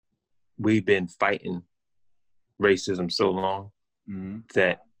we've been fighting racism so long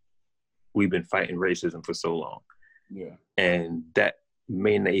that we've been fighting racism for so long. Yeah. And that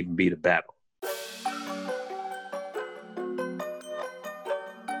may not even be the battle.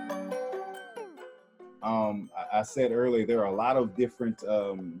 I said earlier, there are a lot of different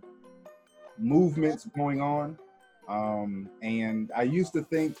movements going on. And I used to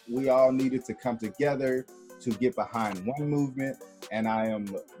think we all needed to come together to get behind one movement. And I am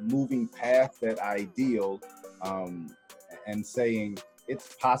moving past that ideal and saying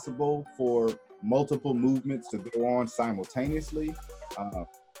it's possible for multiple movements to go on simultaneously.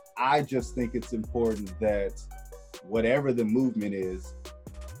 I just think it's important that whatever the movement is,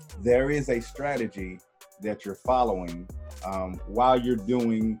 there is a strategy that you're following while you're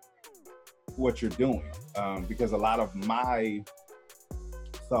doing what you're doing. Because a lot of my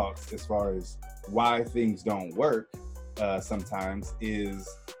thoughts as far as why things don't work sometimes is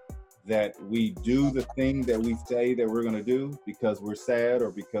that we do the thing that we say that we're going to do because we're sad or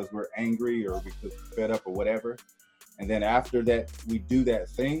because we're angry or because we're fed up or whatever. And then after that, we do that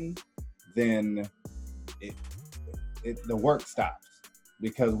thing, then the work stops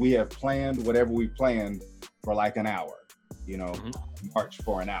because we have planned whatever we planned for like an hour, march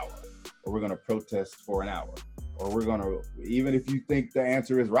for an hour, or we're going to protest for an hour, or we're going to, even if you think the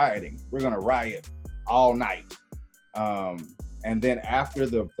answer is rioting, we're going to riot all night. And then after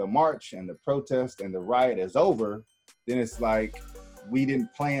the march and the protest and the riot is over, then it's like we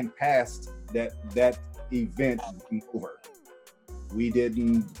didn't plan past that event being over. We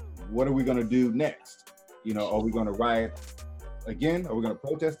didn't, what are we going to do next? Are we going to riot again? Are we going to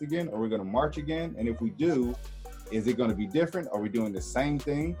protest again? Are we going to march again? And if we do, is it going to be different? Are we doing the same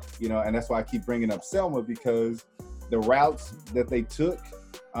thing? And that's why I keep bringing up Selma, because the routes that they took,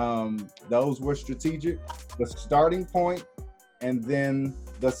 those were strategic. The starting point and then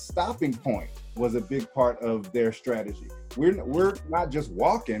the stopping point was a big part of their strategy. We're not just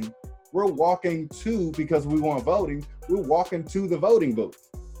walking, we're walking to, because we want voting, we're walking to the voting booth,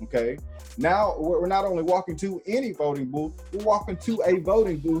 okay? Now, we're not only walking to any voting booth, we're walking to a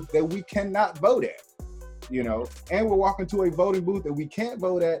voting booth that we cannot vote at, and we're walking to a voting booth that we can't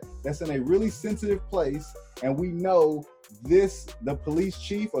vote at, that's in a really sensitive place, and we know the police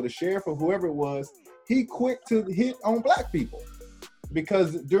chief or the sheriff or whoever it was, he quick to hit on Black people.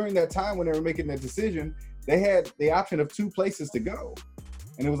 Because during that time when they were making that decision, they had the option of two places to go.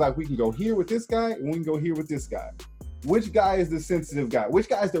 And it was like, we can go here with this guy and we can go here with this guy. Which guy is the sensitive guy? Which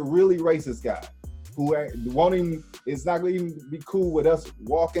guy is the really racist guy who it's not going to even be cool with us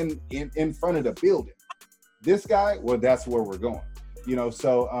walking in front of the building? This guy, well, that's where we're going.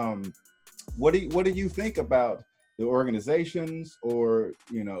 So what do you think about the organizations or,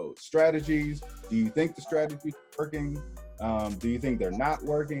 strategies? Do you think the strategy is working? Do you think they're not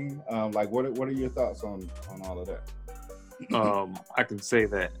working? What are your thoughts on all of that? I can say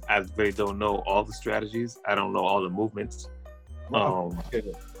that I really don't know all the strategies. I don't know all the movements.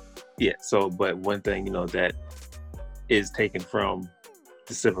 Yeah. So, but one thing, that is taken from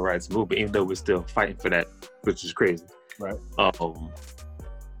the civil rights movement, even though we're still fighting for that, which is crazy. Right.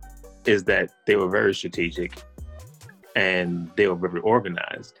 Is that they were very strategic and they were very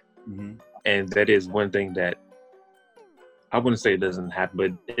organized. Mm-hmm. And that is one thing that I wouldn't say it doesn't happen,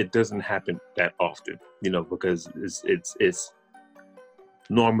 but it doesn't happen that often, because it's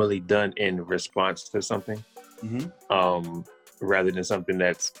normally done in response to something, rather than something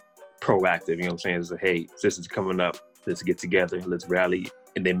that's proactive. You know what I'm saying? It's like, hey, this is coming up. Let's get together. Let's rally.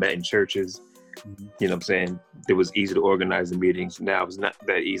 And they met in churches. Mm-hmm. You know what I'm saying? It was easy to organize the meetings. Now it's not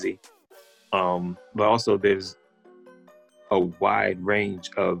that easy. But also there's a wide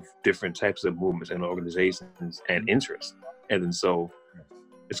range of different types of movements and organizations and interests. And then so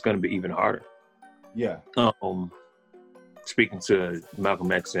it's going to be even harder. Yeah. Speaking to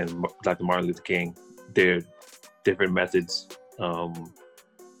Malcolm X and Dr. Martin Luther King, they're different methods.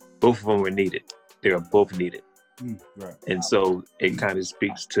 Both of them were needed. They are both needed. Right. And so it kind of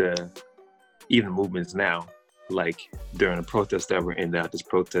speaks to even movements now, like during the protest that we're in now, this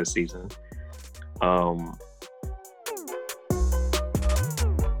protest season.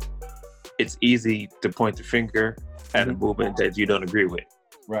 It's easy to point the finger at a movement that you don't agree with.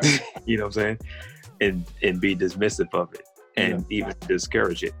 Right. You know what I'm saying? And be dismissive of it and even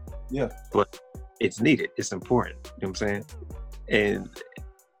discourage it. Yeah. But it's needed. It's important. You know what I'm saying? And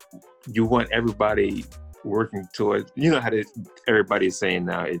you want everybody working towards, how everybody's saying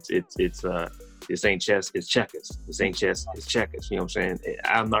now, this ain't chess, it's checkers. This ain't chess, it's checkers. You know what I'm saying?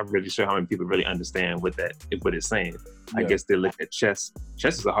 I'm not really sure how many people really understand what it's saying. Yeah. I guess they look at chess.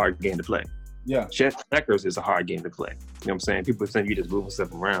 Chess is a hard game to play. Yeah. Checkers is a hard game to play. You know what I'm saying? People think you just moving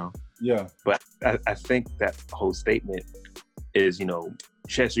stuff around. Yeah. But I think that whole statement is,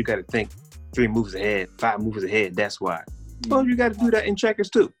 chess, you got to think 3 moves ahead, 5 moves ahead. That's why. Well, you got to do that in checkers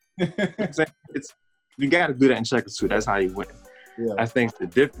too. You got to do that in checkers too. That's how you win. Yeah. I think the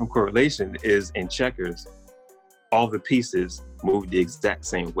different correlation is in checkers, all the pieces move the exact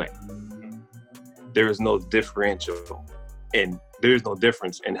same way. There is no differential, and there is no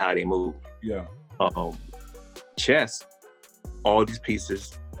difference in how they move. Yeah. Chess, all these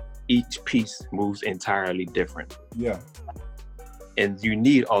pieces, each piece moves entirely different. Yeah. And you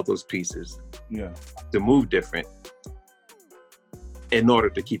need all those pieces to move different in order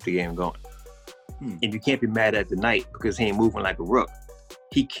to keep the game going. And you can't be mad at the knight because he ain't moving like a rook.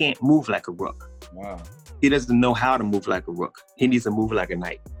 He can't move like a rook. Wow. He doesn't know how to move like a rook. He needs to move like a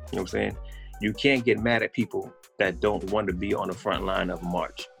knight. You know what I'm saying? You can't get mad at people that don't want to be on the front line of a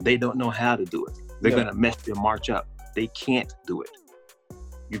march. They don't know how to do it. They're going to mess their march up. They can't do it.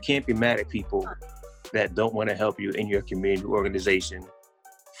 You can't be mad at people that don't want to help you in your community organization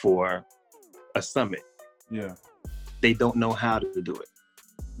for a summit. Yeah. They don't know how to do it.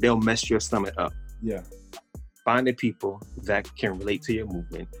 They'll mess your summit up. Yeah. Find the people that can relate to your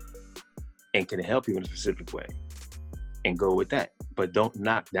movement and can help you in a specific way and go with that. But don't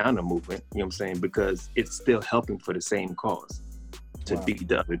knock down the movement, you know what I'm saying? Because it's still helping for the same cause, to beat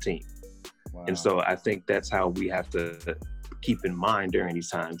the other team. Wow. And so I think that's how we have to keep in mind during these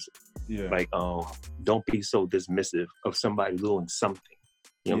times. Yeah. Like, don't be so dismissive of somebody doing something.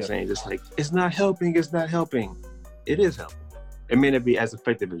 You know what I'm saying? Just like, it's not helping. It is helping. It may not be as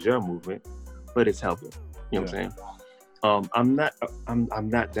effective as your movement, but it's helping. You know what I'm saying? I'm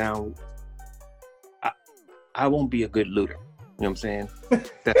not down. I won't be a good looter. You know what I'm saying?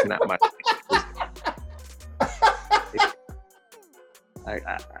 That's not my thing.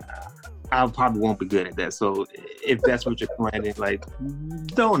 I probably won't be good at that. So if that's what you're planning, like,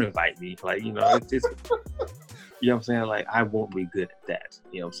 don't invite me. Like, you know what I'm saying? Like, I won't be good at that.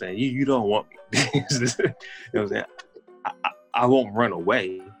 You know what I'm saying? You don't want me. You know what I'm saying? I won't run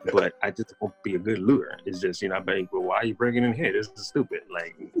away, but I just won't be a good looter. It's just, I'm like, well, why are you bringing in here? This is stupid.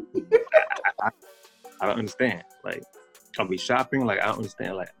 Like, I don't understand. Like, I'll be shopping. Like, I don't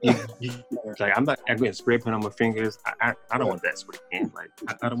understand. Like, like I'm getting spray paint on my fingers. I don't want that spray paint. Like,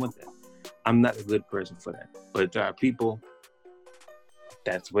 I don't want that. I'm not a good person for that. But there are people,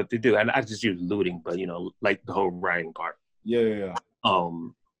 that's what they do. And I just use looting, but like the whole rioting part. Yeah.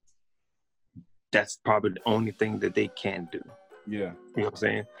 That's probably the only thing that they can do. Yeah. You know what I'm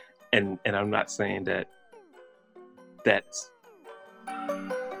saying? And I'm not saying that's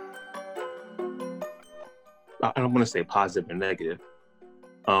I don't want to say positive or negative.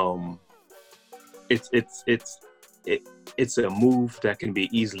 It's a move that can be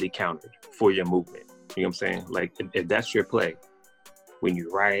easily countered for your movement. You know what I'm saying? Like, if that's your play, when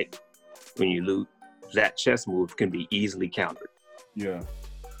you riot, when you loot, that chess move can be easily countered. Yeah.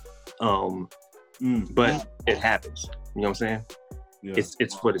 But it happens. You know what I'm saying? Yeah.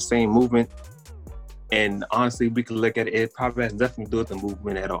 It's for the same movement. And honestly, we can look at it. It probably has nothing to do with the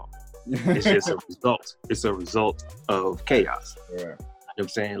movement at all. It's just a result. It's a result of chaos. Yeah. You know what I'm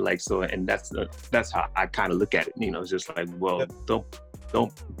saying? Like, so, and that's how I kind of look at it. It's just like, well, don't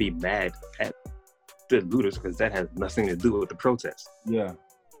be mad at the looters because that has nothing to do with the protest. Yeah.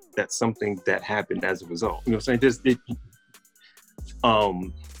 That's something that happened as a result. You know what I'm saying?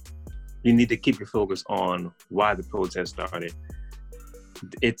 You need to keep your focus on why the protest started.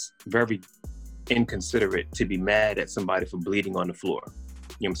 It's very inconsiderate to be mad at somebody for bleeding on the floor. You know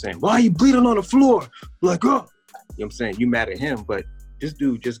what I'm saying? Why are you bleeding on the floor? Like, oh. You know what I'm saying? You mad at him, but this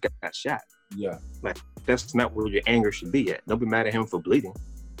dude just got shot. Yeah. Like, that's not where your anger should be at. Don't be mad at him for bleeding.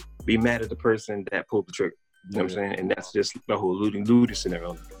 Be mad at the person that pulled the trigger. You know what I'm saying? And that's just the whole looter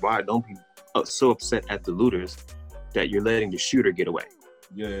scenario. Why don't be so upset at the looters that you're letting the shooter get away?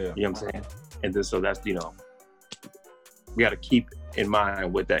 Yeah. You know what I'm saying? And then, so that's, we got to keep in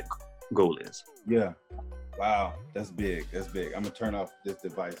mind what that goal is. Yeah. Wow. That's big. I'm going to turn off this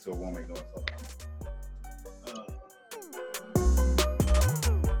device so it won't make noise.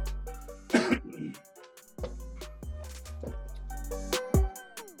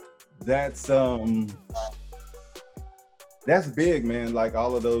 That's big, man. Like,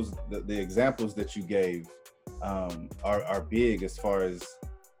 all of those, the examples that you gave are big as far as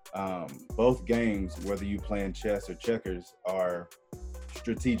both games, whether you playing chess or checkers, are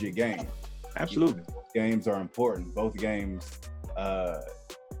strategic games. Absolutely. Both games are important. Both games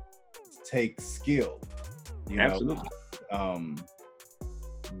take skill. Absolutely.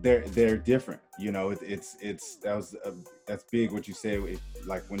 They're different. That's big what you say.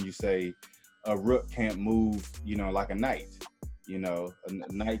 Like when you say a rook can't move, like a knight. You know,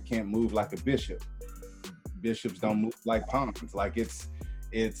 a knight can't move like a bishop. Bishops don't move like pawns. Like it's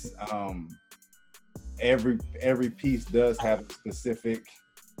every piece does have a specific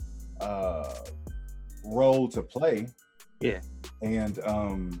role to play. Yeah.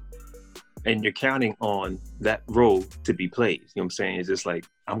 And you're counting on that role to be played. You know what I'm saying? It's just like,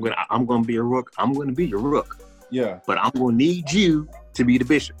 I'm gonna be a rook. I'm gonna be your rook. Yeah. But I'm gonna need you to be the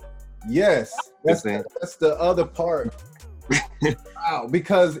bishop. Yes. That's the other part. Wow.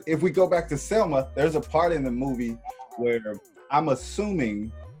 Because if we go back to Selma, there's a part in the movie where I'm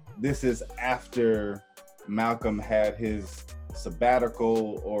assuming this is after Malcolm had his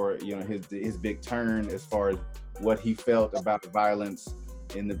sabbatical, or you know, his big turn as far as what he felt about violence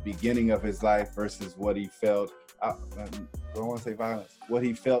in the beginning of his life versus what he felt, I don't want to say violence, what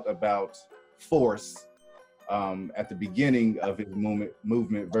he felt about force at the beginning of his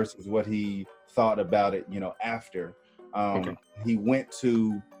movement versus what he thought about it, you know, after. Okay. He went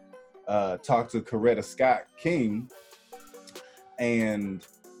to talk to Coretta Scott King, and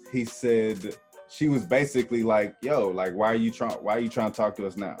he said, she was basically like, yo, like, why are you trying to talk to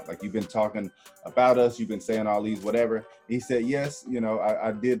us now? Like, you've been talking about us, you've been saying all these whatever. He said, yes, you know,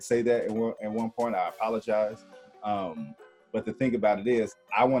 I did say that at one point, I apologize. But the thing about it is,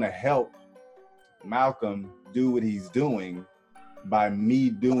 I want to help Malcolm do what he's doing by me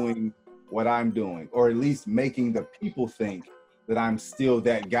doing what I'm doing, or at least making the people think that I'm still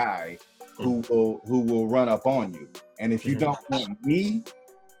that guy who will run up on you. And if you don't want me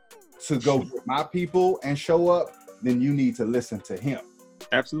to go with my people and show up, then you need to listen to him.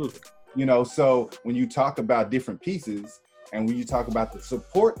 Absolutely. You know, so when you talk about different pieces, and when you talk about the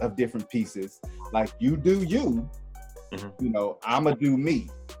support of different pieces, like, you do you, you know, I'ma do me,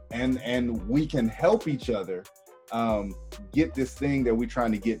 and we can help each other get this thing that we're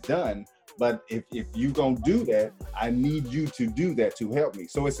trying to get done. But if you gonna do that, I need you to do that to help me.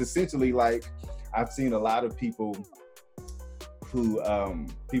 So it's essentially like, I've seen a lot of people who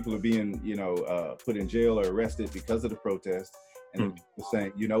people are being, you know, put in jail or arrested because of the protest, and people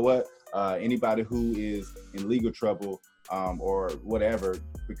saying, you know what, anybody who is in legal trouble or whatever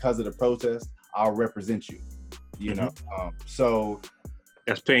because of the protest, I'll represent you. You know, so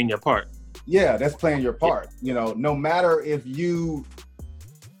that's playing your part. Yeah, that's playing your part. You know, no matter if you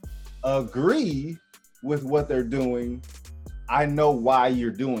agree with what they're doing, I know why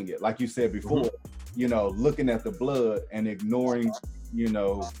you're doing it. Like you said before, you know, looking at the blood and ignoring, you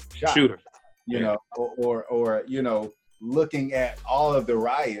know, shots, shooter, you know, or you know, looking at all of the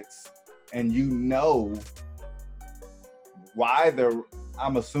riots, and you know why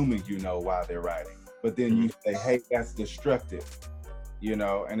I'm assuming you know why they're rioting, but then you say, hey, that's destructive, you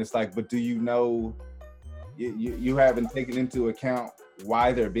know, and it's like, but do you know, you haven't taken into account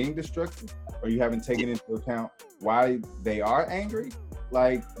why they're being destructive, or you haven't taken into account why they are angry?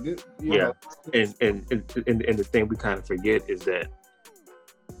 Like, you know. And the thing we kind of forget is that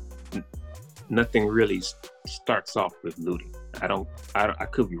nothing really starts off with looting. I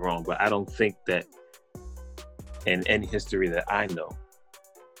could be wrong, but I don't think that in any history that I know,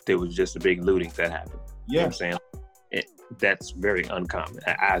 there was just a big looting that happened. You know what I'm saying? That's very uncommon.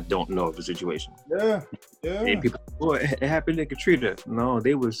 I don't know of a situation. Yeah. And people, it happened in Katrina. No,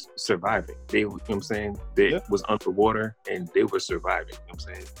 they was surviving. They, you know what I'm saying? They was underwater and they were surviving. You know what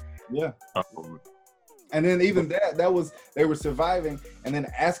I'm saying? Yeah. And then even that was, they were surviving and then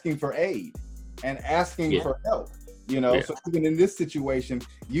asking for aid and asking for help. You know, so even in this situation,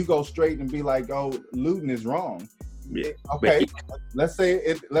 you go straight and be like, oh, looting is wrong. Yeah. Okay, let's say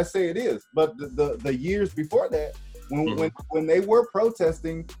it is. But the years before that, when they were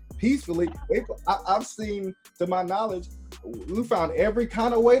protesting peacefully, I've seen, to my knowledge, we found every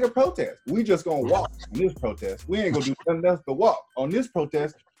kind of way to protest. We just gonna walk on this protest. We ain't gonna do nothing else but walk. On this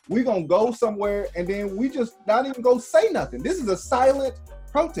protest, we gonna go somewhere and then we just not even go say nothing. This is a silent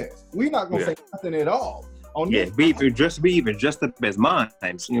protest. We not gonna say nothing at all. Be even dressed up as mimes. You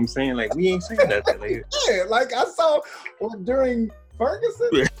know what I'm saying? Like, we ain't saying nothing. Like, like I saw during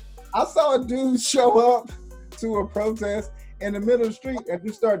Ferguson, I saw a dude show up to a protest in the middle of the street and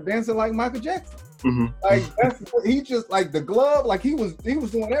just start dancing like Michael Jackson. Like, that's he just, like, the glove, like he was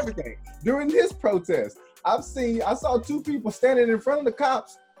doing everything. During this protest, I saw two people standing in front of the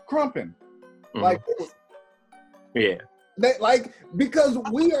cops crumping. Like, they, like, because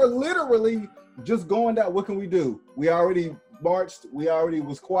we are literally just going down. What can we do? We already marched. We already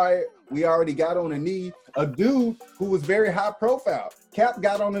was quiet. We already got on a knee. A dude who was very high profile, Cap,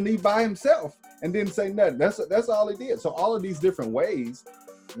 got on a knee by himself and didn't say nothing. That's all he did. So all of these different ways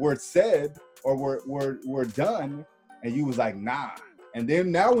were said or were done, and you was like, nah. And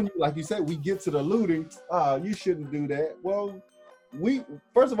then now when you, like you said, we get to the looting, you shouldn't do that. Well, we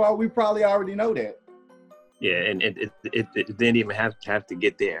first of all, we probably already know that. Yeah, and it didn't even have to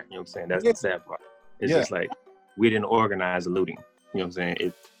get there. You know what I'm saying? That's the sad part. It's just like we didn't organize the looting. You know what I'm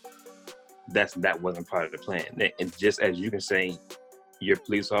saying? That wasn't part of the plan. And just as you can say, your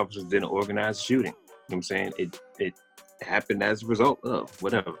police officers didn't organize the shooting. You know what I'm saying? It happened as a result of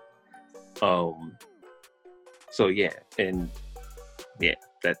whatever. So yeah, and yeah,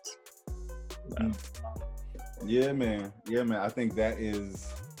 that's. Yeah, man. I think that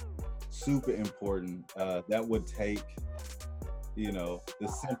is super important. That would take, the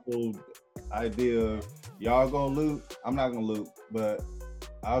simple idea of y'all gonna loot. I'm not gonna loot, but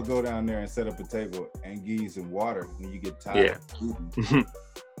I'll go down there and set up a table and give you some water when you get tired. Yeah.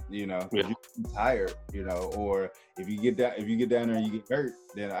 You're tired, or if you get down there and you get hurt,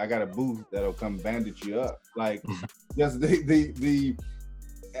 then I got a booth that'll come bandage you up. Like just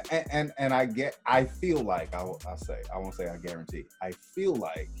I feel like I won't say I guarantee. I feel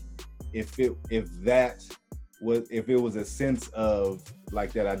like if it was a sense of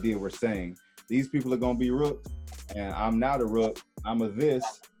like that idea we're saying, these people are gonna be rooks and I'm not a rook, I'm a this,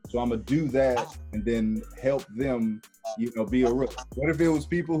 so I'm gonna do that and then help them, be a rook. What if it was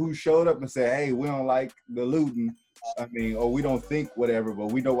people who showed up and said, hey, we don't like the looting, or we don't think whatever, but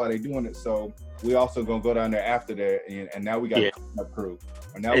we know why they're doing it, so we also gonna go down there after that, and now we got a crew,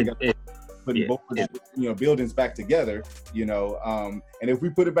 or now we got putting both buildings back together, and if we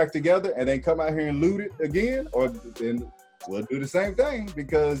put it back together and then come out here and loot it again, or then we'll do the same thing,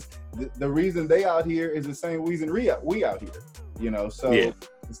 because the reason they out here is the same reason we out here, so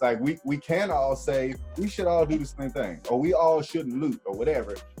it's like we can all say we should all do the same thing, or we all shouldn't loot or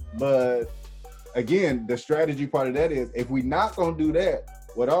whatever, but again, the strategy part of that is, if we're not going to do that,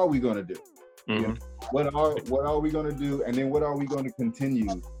 what are we going to do? Mm-hmm. What are we going to do? And then what are we going to continue,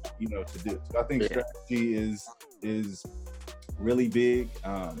 to do? So I think strategy is really big.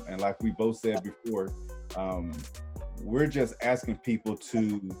 And like we both said before, we're just asking people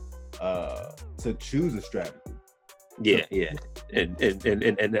to choose a strategy. Yeah.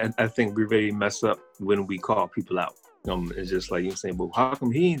 And I think we really mess up when we call people out. It's just like you're saying, well, how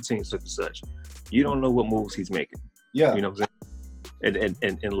come he ain't seen such and such? You don't know what moves he's making. Yeah. You know what I'm saying?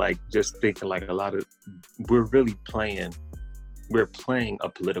 And like just thinking like we're playing a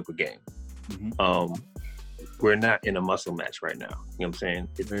political game. Mm-hmm. We're not in a muscle match right now. You know what I'm saying?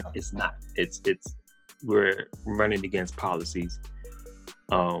 It's not. We're running against policies.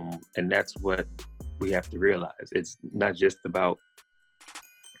 And that's what we have to realize. It's not just about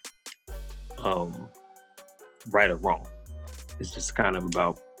right or wrong. It's just kind of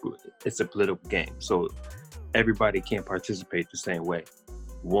about, it's a political game. So everybody can't participate the same way.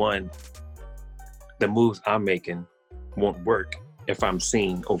 One, the moves I'm making won't work if I'm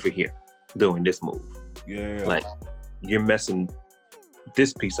seen over here doing this move. Yeah. Like, you're messing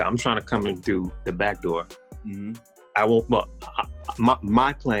this piece up. I'm trying to come in through the back door. Mm-hmm. I won't,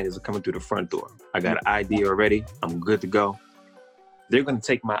 my plan is coming through the front door. I got an ID already. I'm good to go. They're going to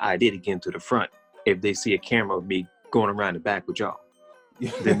take my ID to get into the front if they see a camera of me going around the back with y'all.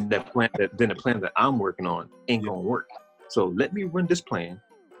 Then the plan that I'm working on ain't gonna work. So let me run this plan.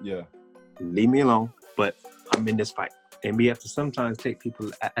 Yeah. Leave me alone. But I'm in this fight, and we have to sometimes take people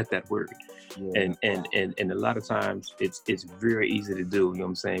at that word. Yeah. And a lot of times it's very easy to do. You know what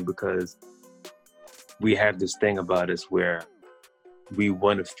I'm saying? Because we have this thing about us where we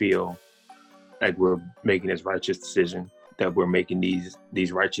want to feel like we're making this righteous decision, that we're making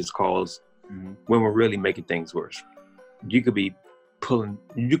these righteous calls, mm-hmm. when we're really making things worse. You could be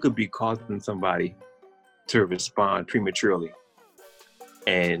causing somebody to respond prematurely,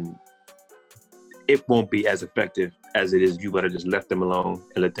 and it won't be as effective as it is you would have just left them alone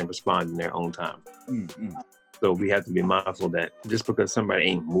and let them respond in their own time. Mm-hmm. So we have to be mindful that just because somebody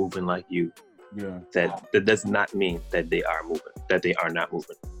ain't moving like you, that does not mean that they are moving, that they are not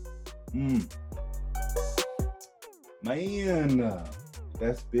moving. Man,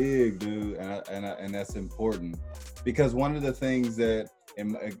 that's big, dude, and that's important, because one of the things that,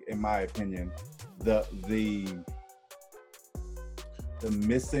 in my opinion, the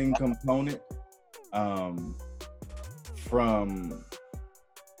missing component from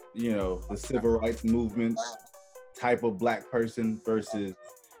the civil rights movement type of Black person versus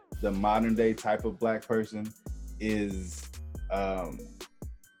the modern day type of Black person is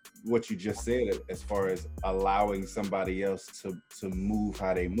what you just said, as far as allowing somebody else to move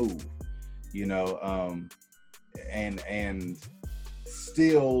how they move, and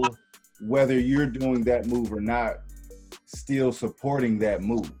still, whether you're doing that move or not, still supporting that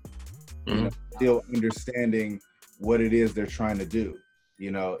move, mm-hmm. Still understanding what it is they're trying to do.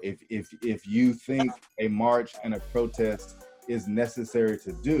 If you think a march and a protest is necessary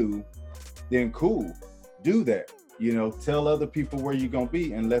to do, then cool, do that. You know, tell other people where you're gonna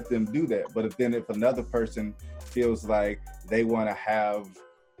be and let them do that. But if another person feels like they want to have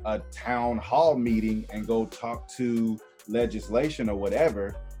a town hall meeting and go talk to legislation or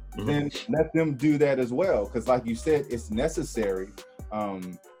whatever, then let them do that as well. Because like you said, it's necessary.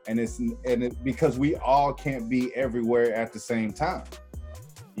 Because we all can't be everywhere at the same time.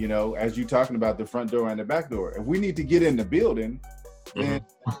 You know, as you talking about the front door and the back door, if we need to get in the building, then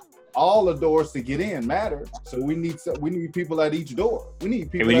all the doors to get in matter. So we need people at each door. We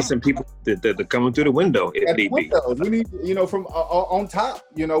need people. And we need some people that coming through the window if need be. We need, you know, from on top.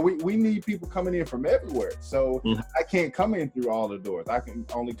 You know, we need people coming in from everywhere. So I can't come in through all the doors. I can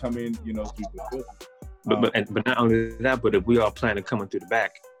only come in, you know, through the building. But not only that, but if we all plan on coming through the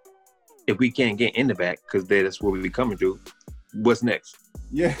back, if we can't get in the back because that's where we be coming through, what's next?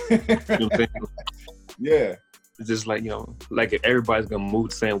 Yeah. You know what I'm saying? Yeah. It's just like, you know, like if everybody's gonna move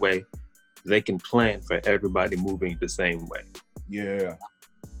the same way, they can plan for everybody moving the same way. Yeah.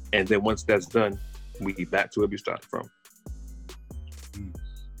 And then once that's done, we get back to where we started from.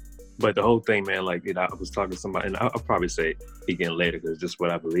 But the whole thing, man, like, you know, I was talking to somebody, and I'll probably say it again later because it's just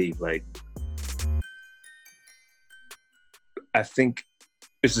what I believe. Like, I think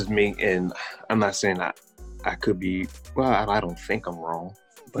this is me, and I'm not saying I could be, well, I don't think I'm wrong,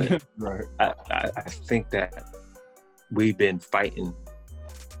 but right. I think that we've been fighting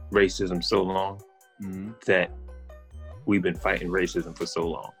racism so long that we've been fighting racism for so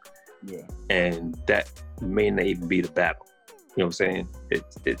long. Yeah. And that may not even be the battle. You know what I'm saying?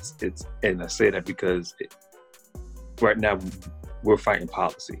 It's and I say that because right now we're fighting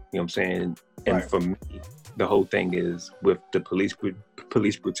policy. You know what I'm saying? And right. For me, the whole thing is with the police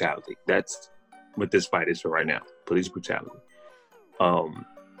brutality. That's what this fight is for right now. Police brutality.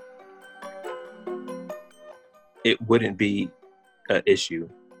 It wouldn't be an issue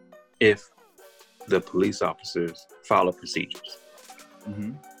if the police officers follow procedures.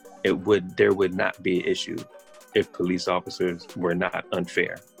 There would not be an issue if police officers were not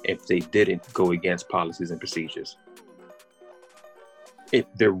unfair, if they didn't go against policies and procedures.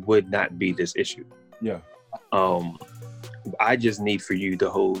 There would not be this issue. Yeah. I just need for you to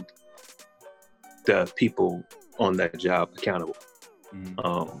hold the people on that job accountable.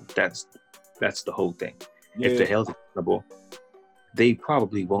 That's the whole thing. Yeah. If they're held accountable, they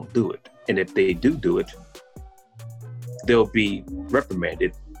probably won't do it. And if they do it, they'll be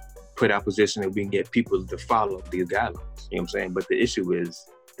reprimanded, put out position that we can get people to follow these guidelines. You know what I'm saying? But the issue is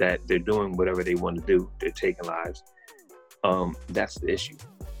that they're doing whatever they want to do. They're taking lives. That's the issue.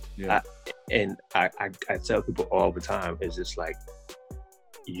 Yeah. I tell people all the time, it's just like,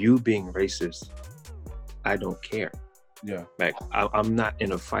 you being racist, I don't care. Yeah. Like, I'm not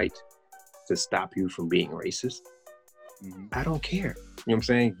in a fight to stop you from being racist. I don't care. You know what I'm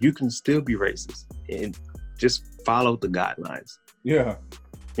saying? You can still be racist and just follow the guidelines. Yeah.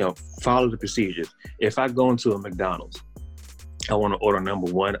 You know, follow the procedures. If I go into a McDonald's, I want to order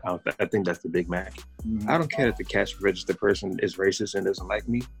number one. I think that's the Big Mac. I don't care if the cash register person is racist and doesn't like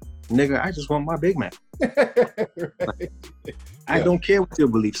me. Nigga, I just want my Big Mac. Like, I don't care what your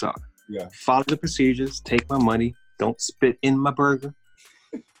beliefs are. Yeah. Follow the procedures. Take my money. Don't spit in my burger.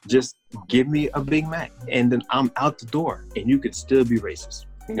 Just give me a Big Mac, and then I'm out the door, and you could still be racist.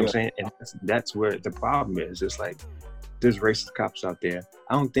 You know what I'm saying? And that's where the problem is. It's like, there's racist cops out there.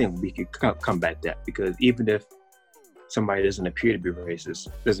 I don't think we could combat that, because even if somebody doesn't appear to be racist,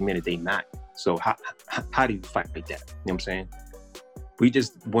 doesn't mean that they not. So how do you fight like that? You know what I'm saying? We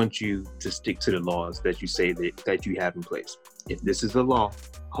just want you to stick to the laws that you say that you have in place. If this is the law,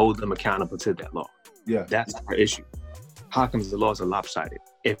 hold them accountable to that law. Yeah. That's our issue. How come the laws are lopsided?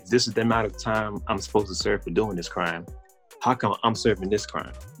 If this is the amount of time I'm supposed to serve for doing this crime, how come I'm serving this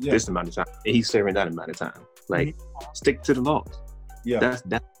crime this amount of time and he's serving that amount of time? Like, stick to the laws. Yeah.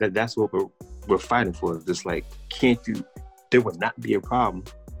 That's what we're fighting for. Just like, there would not be a problem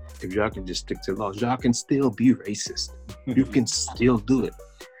if y'all can just stick to the laws. Y'all can still be racist. You can still do it.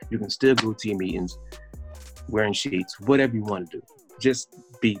 You can still go to your meetings wearing sheets, whatever you want to do. Just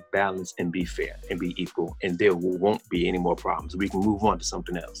be balanced and be fair and be equal, and there won't be any more problems. We can move on to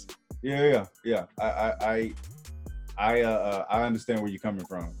something else. Yeah. I understand where you're coming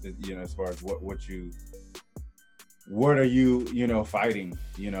from. You know, as far as what are you fighting?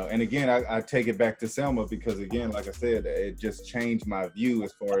 You know, and again, I take it back to Selma, because again, like I said, it just changed my view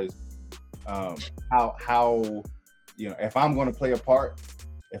as far as how if I'm going to play a part,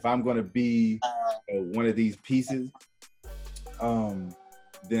 if I'm going to be one of these pieces,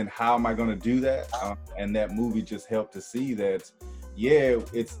 then how am I going to do that? And that movie just helped to see that,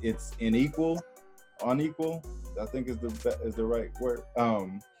 it's unequal, I think is the right word.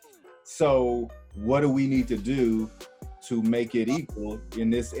 So what do we need to do to make it equal in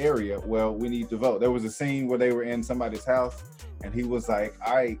this area? Well, we need to vote. There was a scene where they were in somebody's house, and he was like,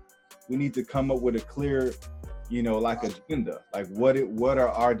 all right, we need to come up with a clear, like agenda. Like what are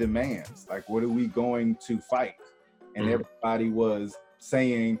our demands? Like what are we going to fight? And everybody was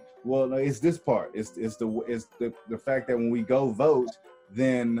saying, well, no, it's this part. It's the fact that when we go vote,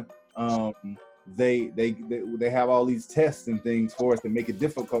 then they have all these tests and things for us to make it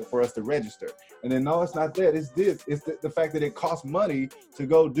difficult for us to register. And then no, it's not that. It's this. It's the fact that it costs money to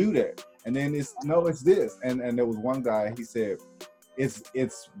go do that. And then it's this. And there was one guy. He said,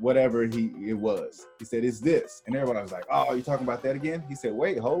 it's whatever it was. He said it's this, and everybody was like, oh, you talking about that again? He said,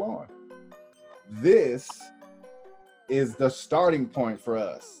 wait, hold on. This is the starting point for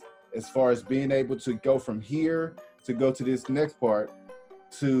us as far as being able to go from here to go to this next part,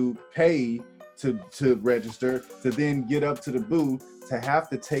 to pay to register, to then get up to the booth, to have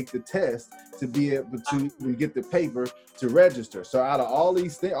to take the test, to be able to get the paper to register. So out of all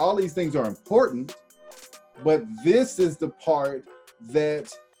these things are important, but this is the part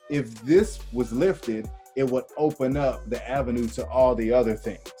that if this was lifted, it would open up the avenue to all the other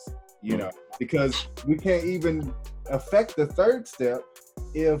things, because we can't even affect the third step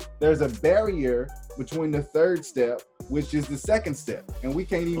if there's a barrier between the third step, which is the second step. And we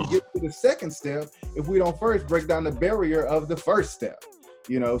can't even get to the second step if we don't first break down the barrier of the first step,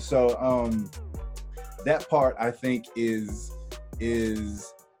 So that part I think is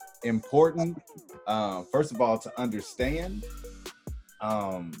important, first of all, to understand.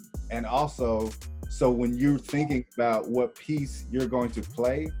 And also, so when you're thinking about what piece you're going to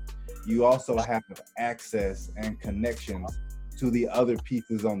play, you also have access and connections to the other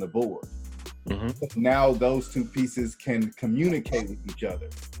pieces on the board. Now those two pieces can communicate with each other.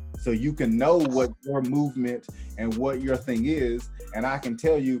 So you can know what your movement and what your thing is. And I can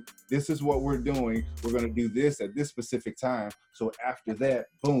tell you, this is what we're doing. We're going to do this at this specific time. So after that,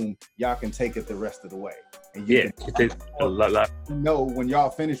 boom, y'all can take it the rest of the way. And you know when y'all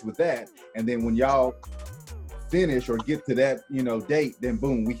finish with that. And then when y'all finish or get to that, date, then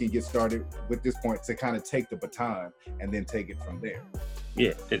boom, we can get started with this point to kind of take the baton and then take it from there.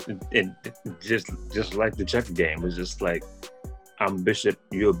 Yeah, it just like the checker game. It's just like, I'm bishop,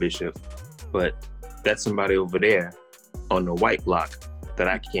 you're a bishop, but that's somebody over there on the white block that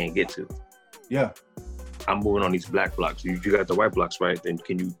I can't get to. Yeah. I'm moving on these black blocks. You got the white blocks, right? Then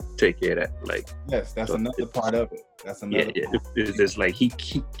can you take care of that? Like, yes, that's another part of it. That's another. Yeah. It's just like he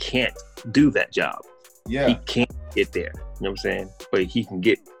can't do that job. Yeah. He can't get there. You know what I'm saying? But he can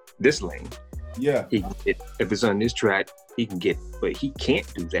get this lane. Yeah. He can get, if it's on this track, he can get, but he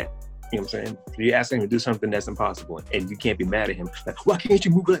can't do that. You know what I'm saying? So you're asking him to do something that's impossible, and you can't be mad at him. Like, why can't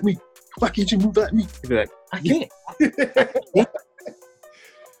you move like me? Why can't you move like me? He'd be like, I can't.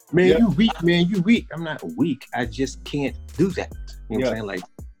 Man, you weak, man, you weak. I'm not weak. I just can't do that. You know what I'm saying?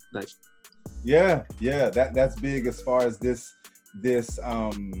 Like. Yeah. That's big as far as this.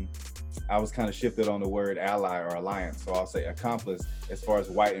 I was kind of shifted on the word ally or alliance, so I'll say accomplice as far as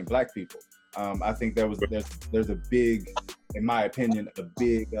white and black people. I think there's a big, in my opinion, a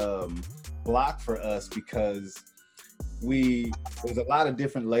big block for us, because there's a lot of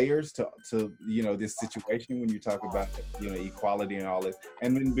different layers to this situation when you talk about equality and all this.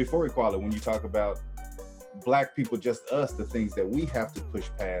 And then before equality, when you talk about black people, just us, the things that we have to push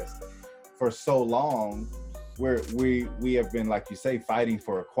past for so long, where we have been, like you say, fighting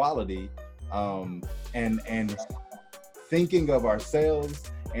for equality, and thinking of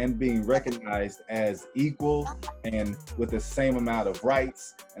ourselves and being recognized as equal and with the same amount of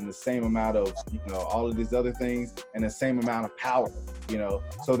rights and the same amount of all of these other things and the same amount of power.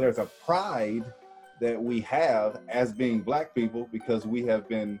 So there's a pride that we have as being black people, because we have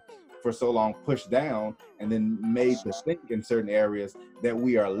been for so long pushed down and then made to think in certain areas that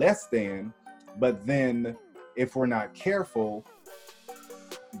we are less than. But then if we're not careful,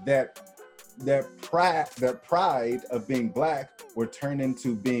 that pride of being black will turn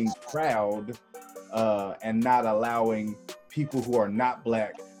into being proud, and not allowing people who are not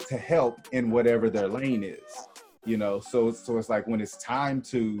black to help in whatever their lane is. So it's like when it's time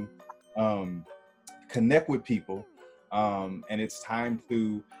to connect with people, and it's time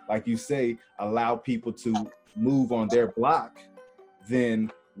to, like you say, allow people to move on their block,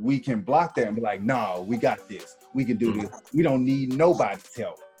 then we can block that and be like, no, we got this. We can do this. We don't need nobody's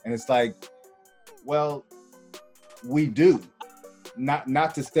help. And it's like, well, we do.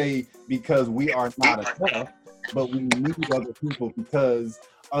 Not to say because we are not enough, but we need other people because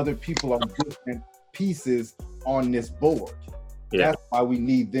other people are different pieces on this board. That's why we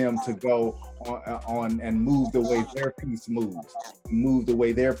need them to go on and move the way their piece moves, move the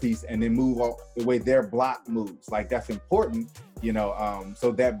way their piece, and then move the way their block moves. Like, that's important, you know.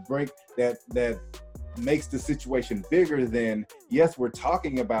 So that that makes the situation bigger than, yes, we're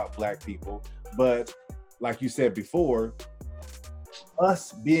talking about Black people, but like you said before,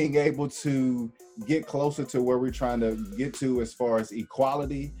 us being able to get closer to where we're trying to get to as far as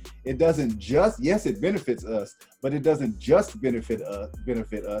equality, it doesn't just, yes, it benefits us, but it doesn't just benefit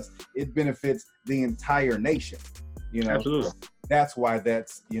us, it benefits the entire nation, you know. Absolutely. That's why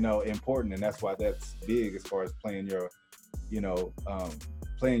that's, you know, important, and that's why that's big as far as playing your, you know,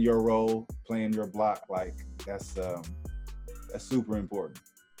 playing your role, playing your block. Like, that's super important.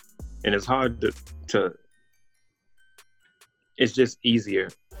 And it's hard to it's just easier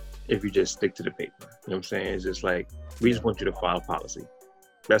if you just stick to the paper. You know what I'm saying? It's just like, we just want you to follow policy.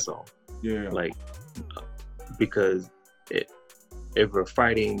 That's all. Yeah. Like, because if we're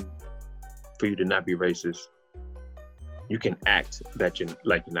fighting for you to not be racist, you can act that you're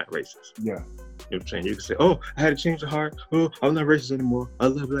not racist. Yeah. You know what I'm saying? You can say, oh, I had to change the heart. Oh, I'm not racist anymore. I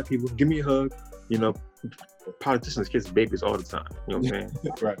love Black people. Give me a hug. You know, politicians kiss babies all the time. You know what I'm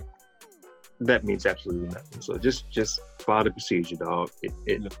saying? Right. That means absolutely nothing. So just follow the procedure, dog.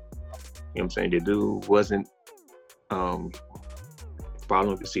 You know what I'm saying? The dude wasn't following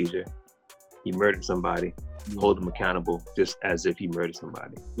the procedure. He murdered somebody. Hold him accountable just as if he murdered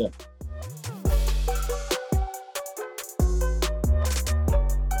somebody. Yeah.